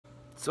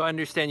So I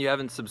understand you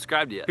haven't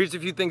subscribed yet. Here's a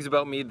few things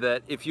about me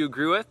that if you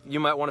agree with, you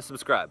might want to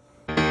subscribe.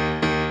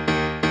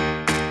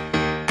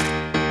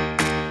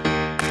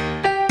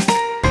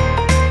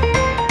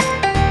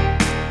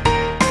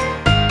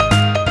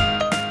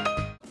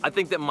 I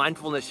think that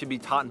mindfulness should be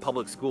taught in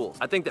public schools.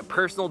 I think that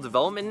personal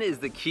development is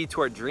the key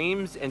to our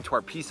dreams and to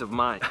our peace of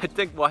mind. I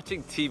think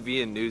watching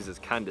TV and news is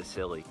kind of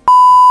silly.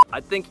 I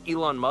think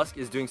Elon Musk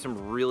is doing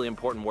some really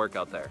important work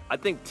out there. I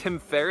think Tim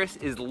Ferriss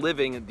is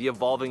living the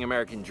evolving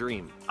American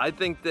dream. I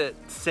think that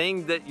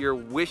saying that your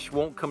wish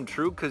won't come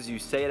true because you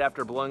say it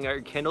after blowing out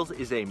your candles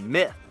is a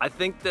myth. I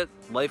think that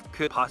life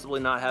could possibly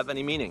not have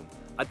any meaning.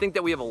 I think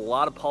that we have a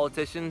lot of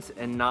politicians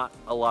and not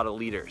a lot of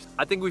leaders.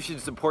 I think we should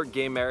support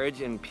gay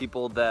marriage and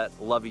people that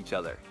love each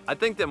other. I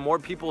think that more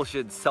people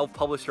should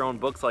self-publish their own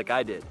books like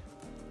I did.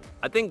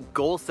 I think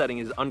goal setting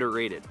is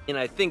underrated, and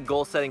I think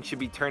goal setting should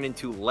be turned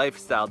into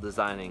lifestyle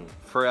designing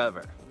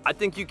forever. I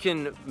think you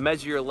can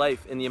measure your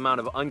life in the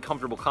amount of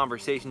uncomfortable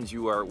conversations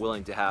you are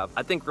willing to have.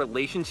 I think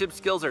relationship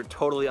skills are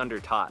totally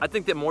undertaught. I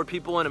think that more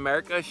people in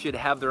America should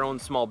have their own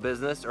small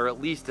business or at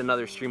least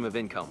another stream of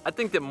income. I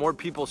think that more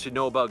people should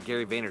know about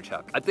Gary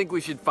Vaynerchuk. I think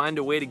we should find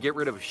a way to get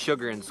rid of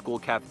sugar in school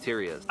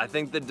cafeterias. I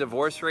think the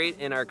divorce rate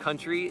in our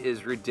country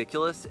is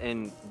ridiculous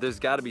and there's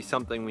gotta be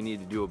something we need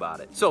to do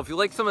about it. So if you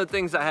like some of the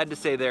things I had to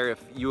say there,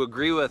 if you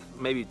agree with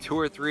maybe 2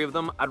 or 3 of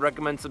them, I'd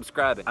recommend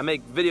subscribing. I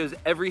make videos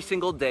every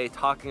single day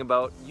talking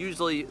about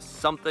usually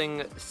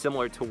something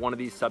similar to one of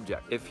these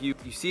subjects. If you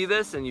see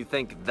this and you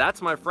think,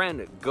 that's my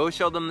friend, go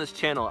show them this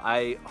channel.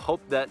 I hope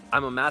that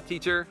I'm a math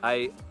teacher.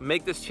 I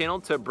make this channel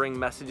to bring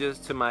messages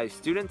to my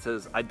students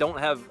as I don't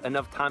have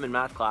enough time in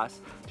math class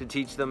to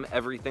teach them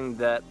everything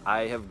that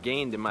I have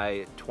gained in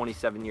my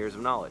 27 years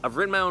of knowledge. I've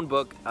written my own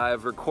book.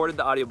 I've recorded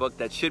the audiobook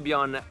that should be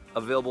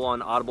available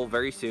on Audible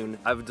very soon.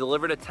 I've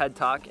delivered a TED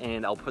Talk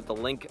and I'll put the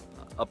link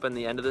up in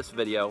the end of this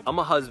video. I'm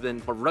a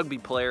husband, I'm a rugby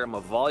player, I'm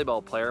a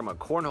volleyball player, I'm a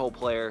cornhole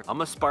player,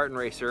 I'm a Spartan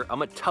racer,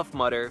 I'm a tough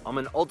mudder, I'm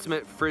an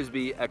ultimate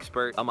frisbee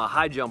expert, I'm a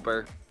high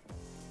jumper.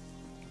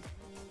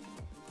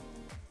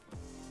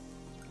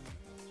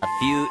 A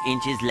few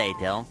inches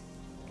later.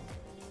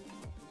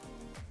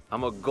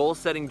 I'm a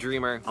goal-setting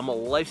dreamer, I'm a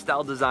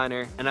lifestyle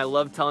designer, and I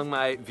love telling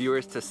my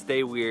viewers to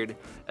stay weird,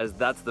 as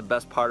that's the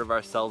best part of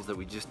ourselves that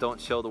we just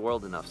don't show the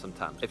world enough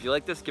sometimes. If you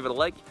like this, give it a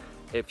like.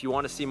 If you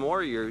want to see more,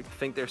 or you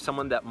think there's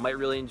someone that might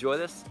really enjoy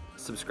this,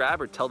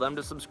 subscribe or tell them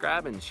to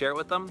subscribe and share it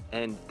with them.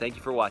 And thank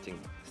you for watching.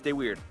 Stay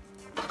weird.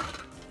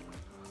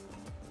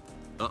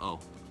 Uh-oh.